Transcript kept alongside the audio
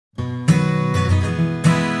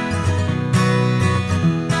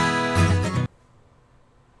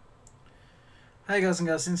Hey guys and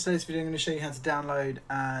girls, in today's video I'm going to show you how to download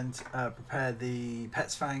and prepare the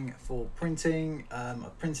Petsfang for printing.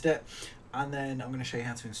 I've printed it and then I'm going to show you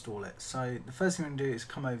how to install it. So the first thing I'm going to do is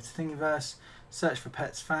come over to Thingiverse, search for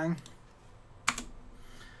Petsfang,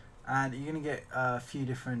 and you're going to get a few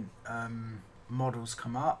different models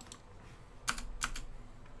come up.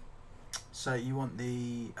 So you want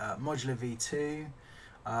the modular V2.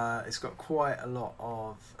 It's got quite a lot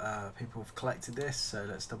of people have collected this, so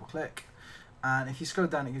let's double click. And if you scroll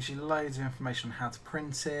down, it gives you loads of information on how to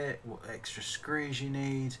print it, what extra screws you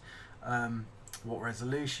need, what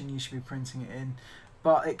resolution you should be printing it in,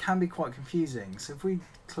 but it can be quite confusing. So if we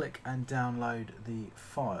click and download the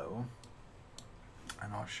file,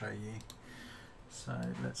 and I'll show you. So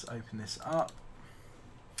let's open this up,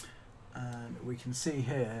 and we can see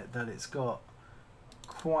here that it's got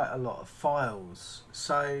quite a lot of files.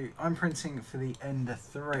 So I'm printing for the ENDER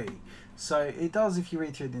 3. So it does, if you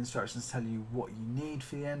read through the instructions, tell you what you need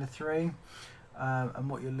for the ENDER 3, and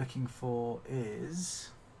what you're looking for is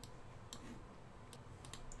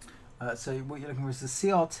is the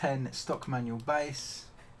CR10 stock manual base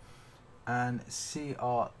and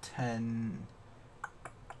CR10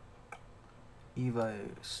 Evo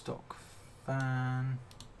stock fan.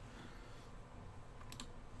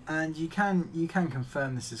 And you can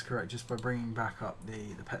confirm this is correct just by bringing back up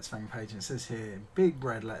the Petsfang page, and it says here, big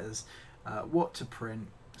red letters, what to print.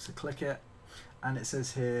 So click it, and it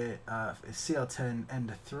says here CR10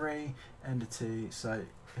 ENDER 3, ENDER 2. So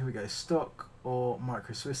here we go, stock or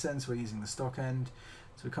micro Swiss end. So we're using the stock end.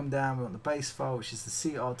 So we come down, we want the base file, which is the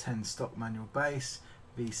CR10 stock manual base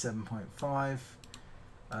v7.5,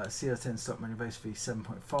 CR10 stock manual base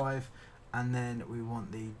v7.5. And then we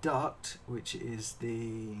want the duct, which is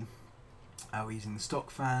the we're using the stock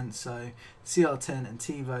fan, so CR10 and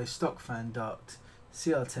TiVo stock fan duct,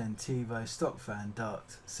 CR10 TiVo stock fan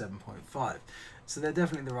duct 7.5. So they're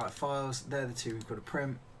definitely the right files. They're the two we've got to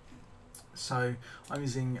print. So I'm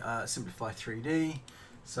using Simplify 3D.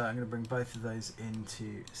 So I'm going to bring both of those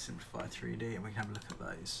into Simplify 3D, and we can have a look at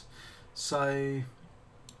those. So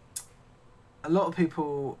a lot of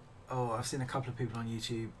people, I've seen a couple of people on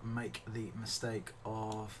YouTube make the mistake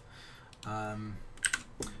of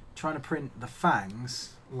trying to print the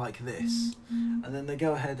fangs like this, and then they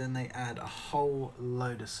go ahead and they add a whole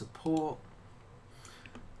load of support,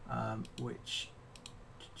 which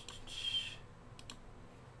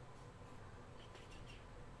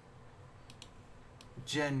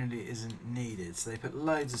generally isn't needed. So they put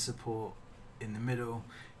loads of support in the middle.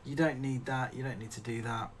 You don't need that, you don't need to do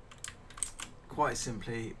that. Quite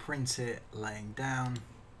simply print it laying down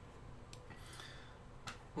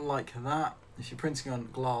like that. If you're printing on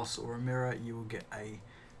glass or a mirror, you will get a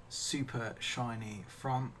super shiny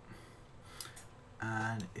front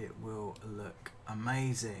and it will look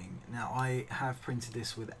amazing. Now I have printed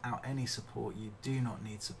this without any support. You do not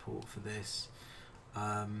need support for this.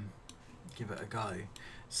 Give it a go.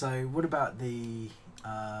 So what about the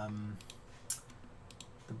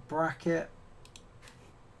bracket?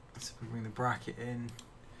 So we bring the bracket in,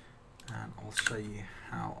 and I'll show you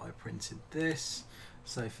how I printed this.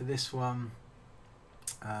 So for this one,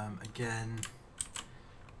 again,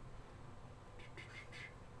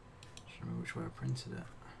 just remember which way I printed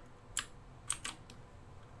it.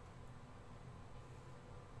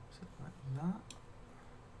 So like that.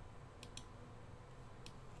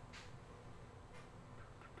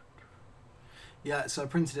 Yeah, so I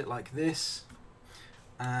printed it like this,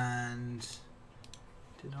 and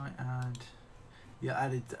did I add? Yeah, I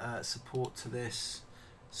added support to this,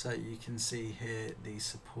 so you can see here the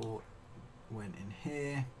support went in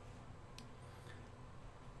here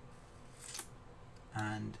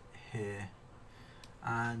and here,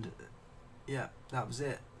 and yeah, that was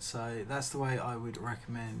it. So that's the way I would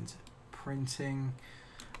recommend printing.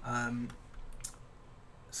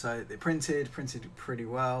 So they printed pretty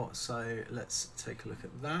well. So let's take a look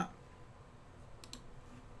at that.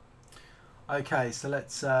 Okay, so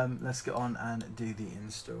let's get on and do the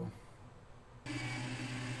install.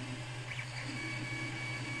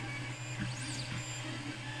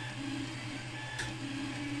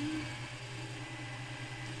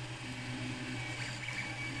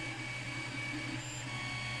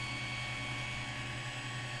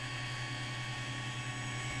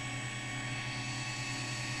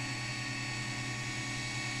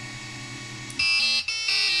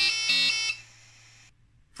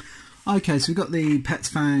 Okay, so we've got the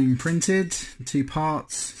Petsfang printed, the two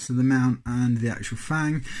parts, so the mount and the actual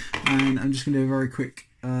fang, and I'm just going to do a very quick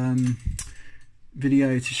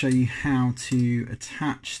video to show you how to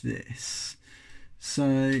attach this.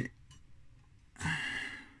 So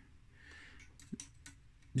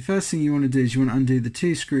the first thing you want to do is you want to undo the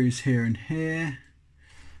 2 screws here and here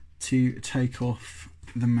to take off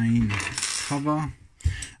the main cover.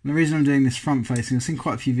 And the reason I'm doing this front facing, I've seen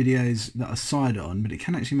quite a few videos that are side on, but it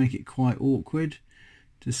can actually make it quite awkward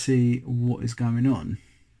to see what is going on.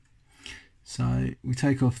 So we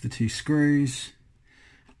take off the 2 screws,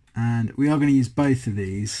 and we are going to use both of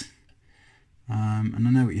these. And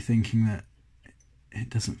I know what you're thinking, that it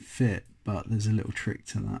doesn't fit, but there's a little trick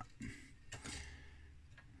to that.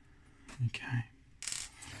 Okay,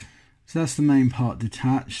 so that's the main part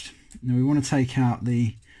detached. Now we want to take out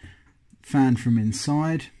the fan from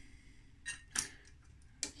inside,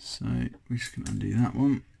 so we're just going to undo that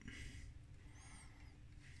one.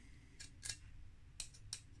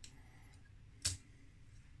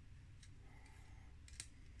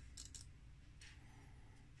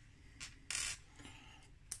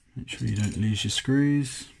 Make sure you don't lose your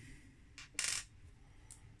screws.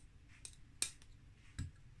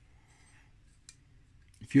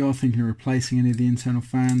 If you are thinking of replacing any of the internal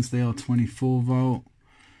fans, they are 24 volt,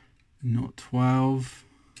 not 12.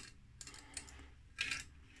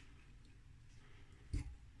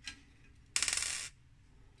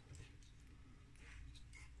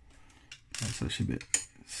 That's actually a bit...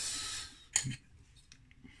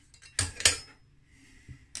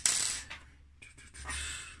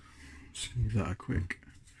 Just give that a quick...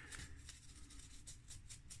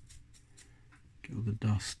 Get all the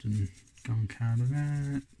dust and gunk out of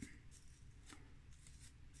it.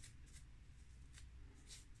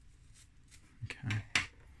 Okay.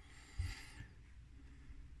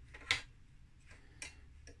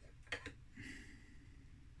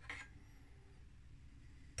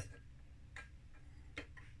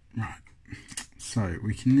 Right. So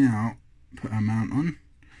we can now put our mount on,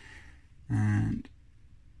 and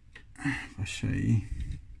if I show you.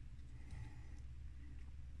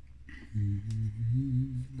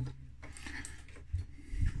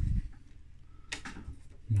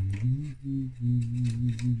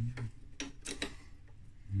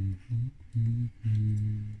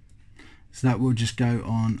 So that will just go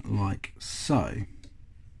on like so.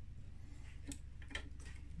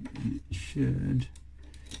 You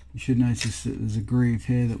should notice that there's a groove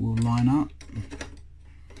here that will line up.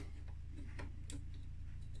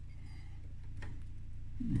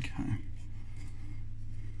 Okay.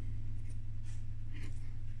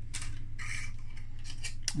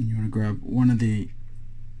 And you want to grab one of the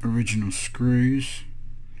original screws.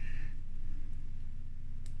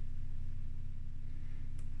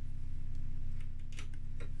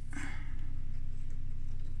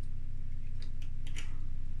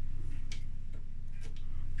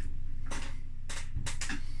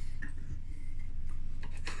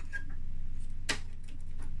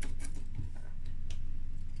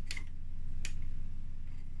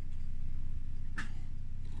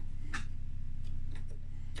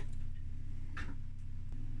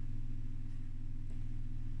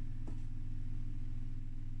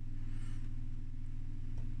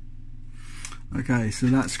 Okay, so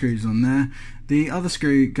that screw's on there. The other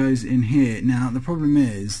screw goes in here. Now the problem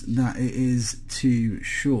is that it is too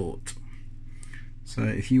short. So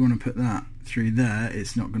if you want to put that through there,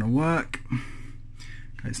 it's not going to work.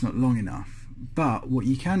 Okay, it's not long enough. But what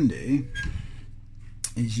you can do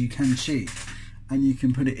is you can cheat, and you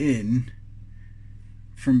can put it in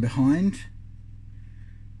from behind.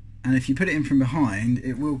 And if you put it in from behind,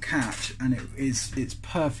 it will catch, and it's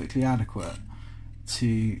perfectly adequate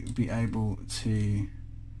to be able to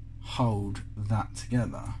hold that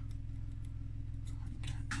together.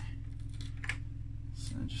 Okay.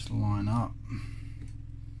 So just line up.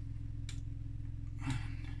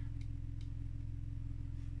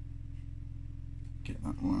 Get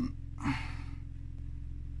that one.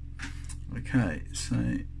 Okay, so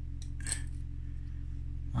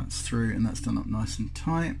that's through and that's done up nice and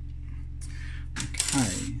tight.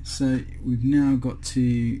 Okay, so we've now got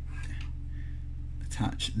to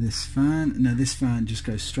attach this fan. Now this fan just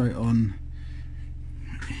goes straight on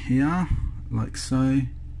here, like so.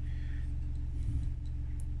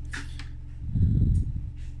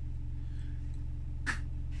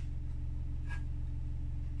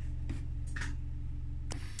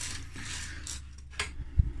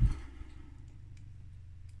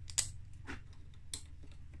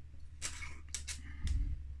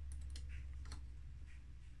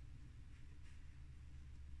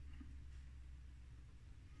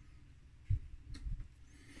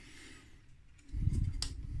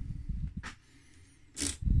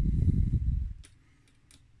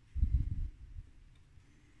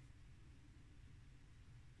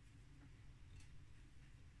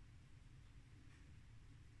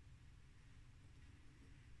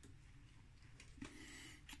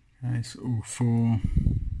 Okay, so all 4.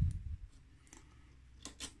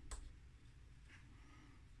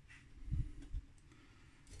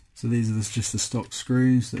 So these are just the stock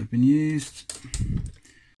screws that have been used.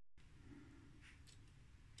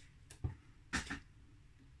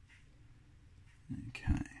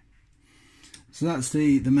 Okay, so that's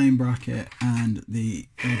the main bracket and the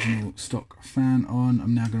original stock fan on.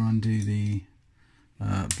 I'm now going to undo the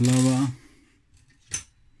blower.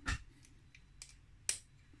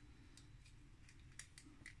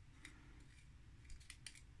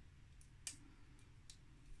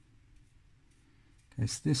 Okay,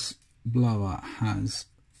 so this blower has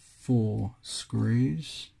 4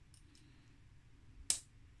 screws.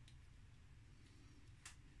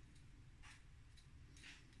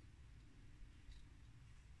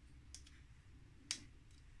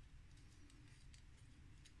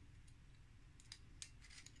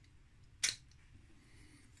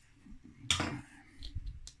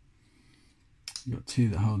 You've got 2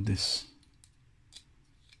 that hold this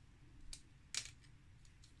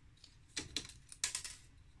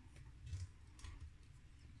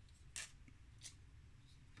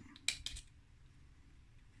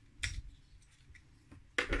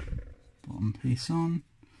bottom piece on,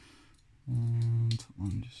 and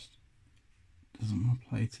one just doesn't want to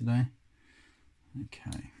play today.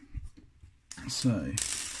 Okay, so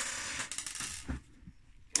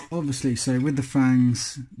obviously, so with the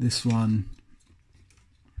fangs, this one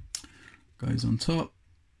goes on top.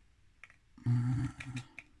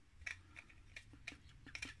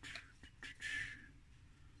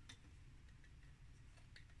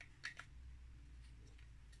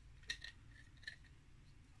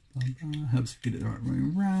 Helps get it the right way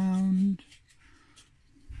around.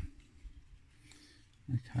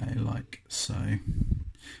 Okay, like so. And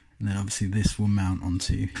then obviously this will mount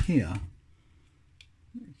onto here.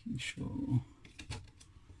 Making sure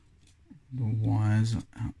the wires are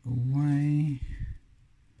out the way.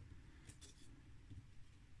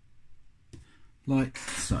 Like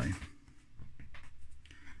so.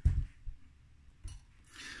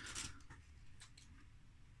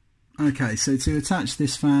 Okay, so to attach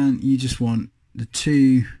this fan, you just want the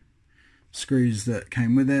 2 screws that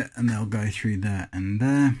came with it, and they'll go through there and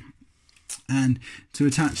there. And to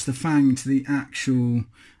attach the fang to the actual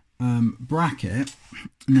bracket,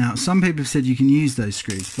 now some people have said you can use those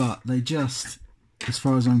screws, but they just, as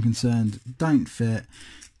far as I'm concerned, don't fit,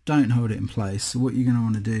 don't hold it in place. So what you're going to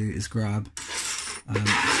want to do is grab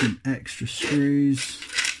some extra screws,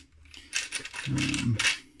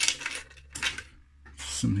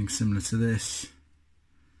 something similar to this,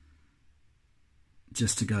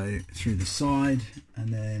 just to go through the side,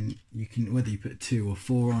 and then you can, whether you put 2 or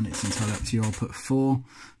 4 on, it's entirely up to you. I'll put 4,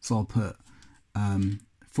 so I'll put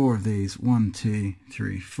 4 of these, 1, 2,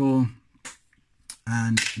 3, 4,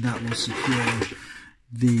 and that will secure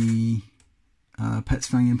the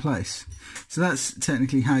Petsfang in place. So that's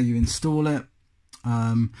technically how you install it.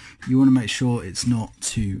 You want to make sure it's not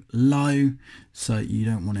too low, so you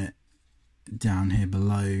don't want it down here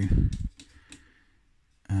below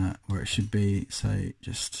where it should be, so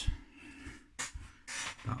just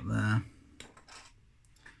about there.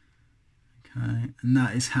 Okay, and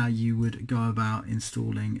that is how you would go about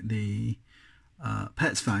installing the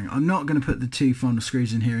Petsfang. I'm not going to put the 2 final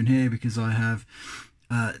screws in here and here because I have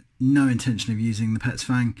no intention of using the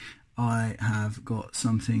Petsfang. I have got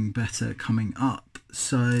something better coming up,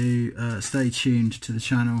 so stay tuned to the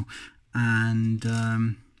channel and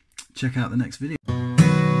check out the next video.